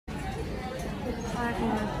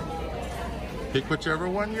Pick whichever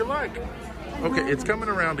one you like. Okay, it's coming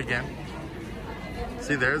around again.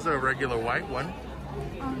 See, there's a regular white one.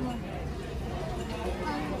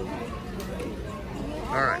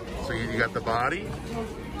 All right, so you got the body.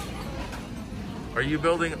 Are you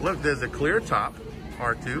building, look, there's a clear top,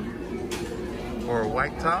 R2, or a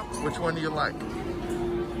white top. Which one do you like?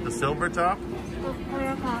 The silver top? The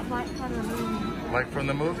clear top, like from the movie. Like from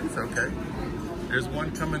the movies? Okay. There's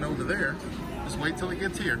one coming over there. Just wait till it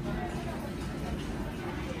gets here.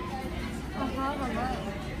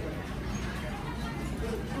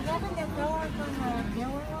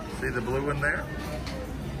 See the blue one there?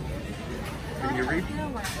 Can you read?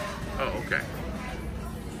 Oh, okay.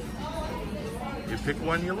 You pick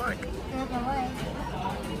one you like.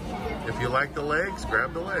 If you like the legs,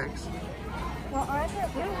 grab the legs. Well, I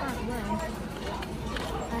think we want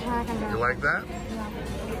this. You like that?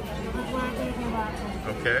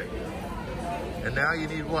 Yeah. Okay. And now you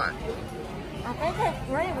need what? I think it's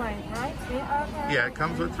 3 legs, right? Yeah, it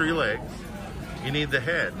comes with 3 legs. You need the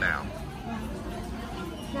head now.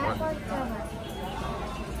 That one's covered.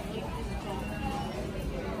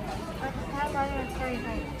 How about 3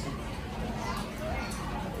 legs?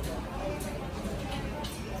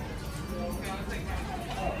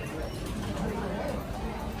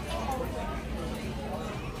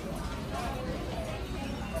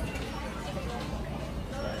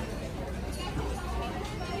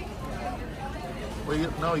 Well,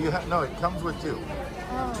 no, it comes with 2.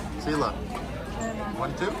 Oh. See, look.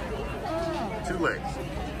 1, 2. 2 legs.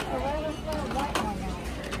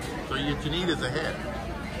 So what you need is a head.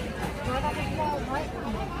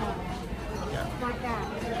 Yeah. Like that.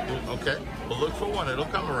 Okay. Well, look for one. It'll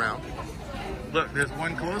come around. Look, there's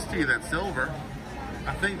one close to you that's silver.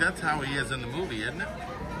 I think that's how he is in the movie, isn't it?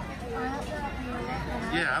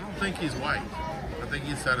 Yeah, I don't think he's white. I think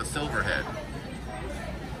he's got a silver head.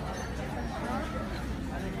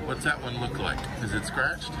 What's that one look like? Is it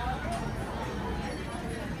scratched?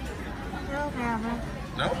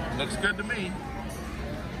 No, looks good to me.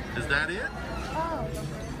 Is that it? Oh.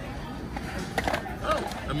 Oh,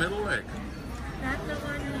 the middle leg. That's the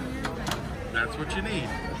one you use. That's what you need.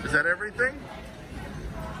 Is that everything?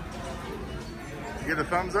 You get a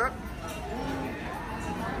thumbs up?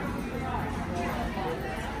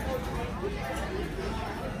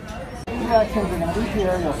 Directions are going to be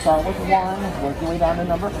here. You'll start with 1, work your way down to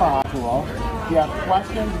number 5. Cool. If you have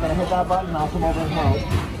questions, you're going to hit that button and I'll come over and help.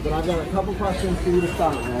 But I've got a couple questions for you to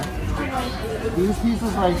start with. These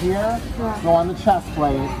pieces right here go on the chest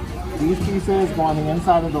plate. These pieces go on the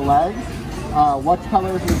inside of the legs. What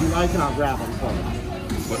colors would you like, and I'll grab them for you.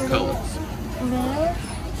 What colors?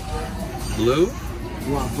 Blue. Blue?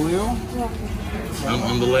 You want blue? Yeah.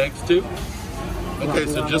 On the legs too? Okay,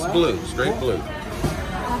 so just blue, straight blue.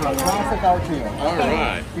 So classic R2. All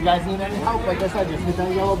right. If you guys need any help, like I said, just hit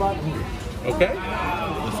that yellow button. Okay,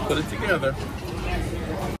 let's put it together.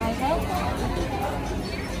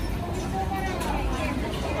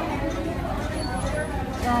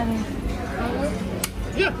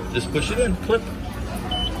 Yeah, just push it in, clip.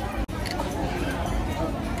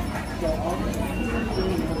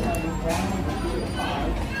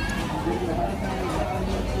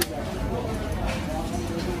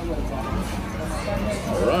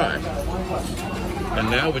 All right. And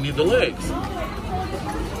now we need the legs.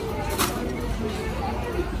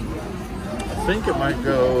 I think it might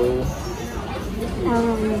go...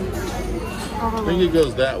 I think it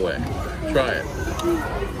goes that way. Try it.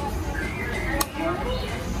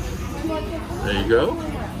 There you go.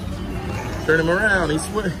 Turn him around. He's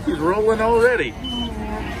rolling already.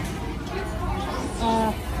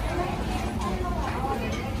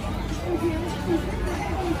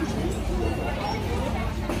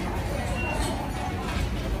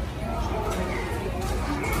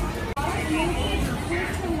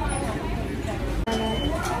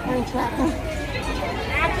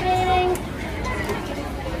 Activating.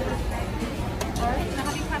 Alright, now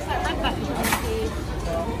have you press that red button, please?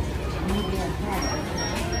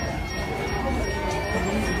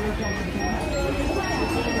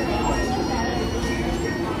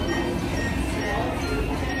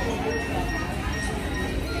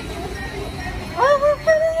 Oh, we're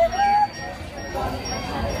putting it in.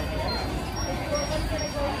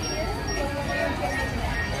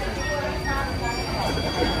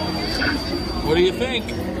 What do you think?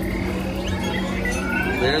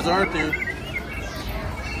 There's R2.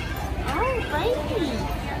 Alrighty.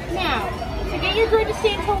 Now, to get your grid to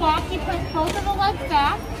stand to walk, you put both of the legs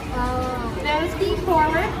back, nose feet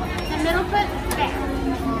forward, the middle foot back.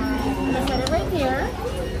 Just set it right here.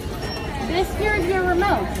 This here is your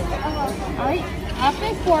remote. Alright, up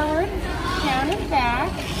and forward, down and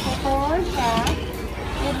back, forward, back.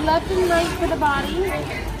 It's left and right for the body,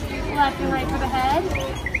 left and right for the head.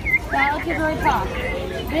 That was your droid talk.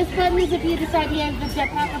 This button is if you decide he has the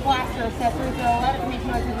jetpack or blaster accessories, so let it make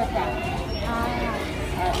noises like that. Alright,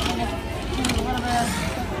 I'm gonna do a little bit of...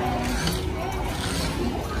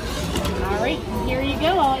 Alright, here you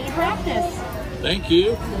go. I'll let you practice. Thank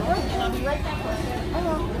you. I'll be right back.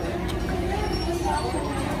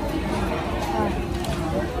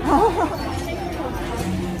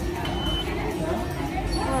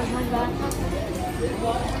 Oh, my God.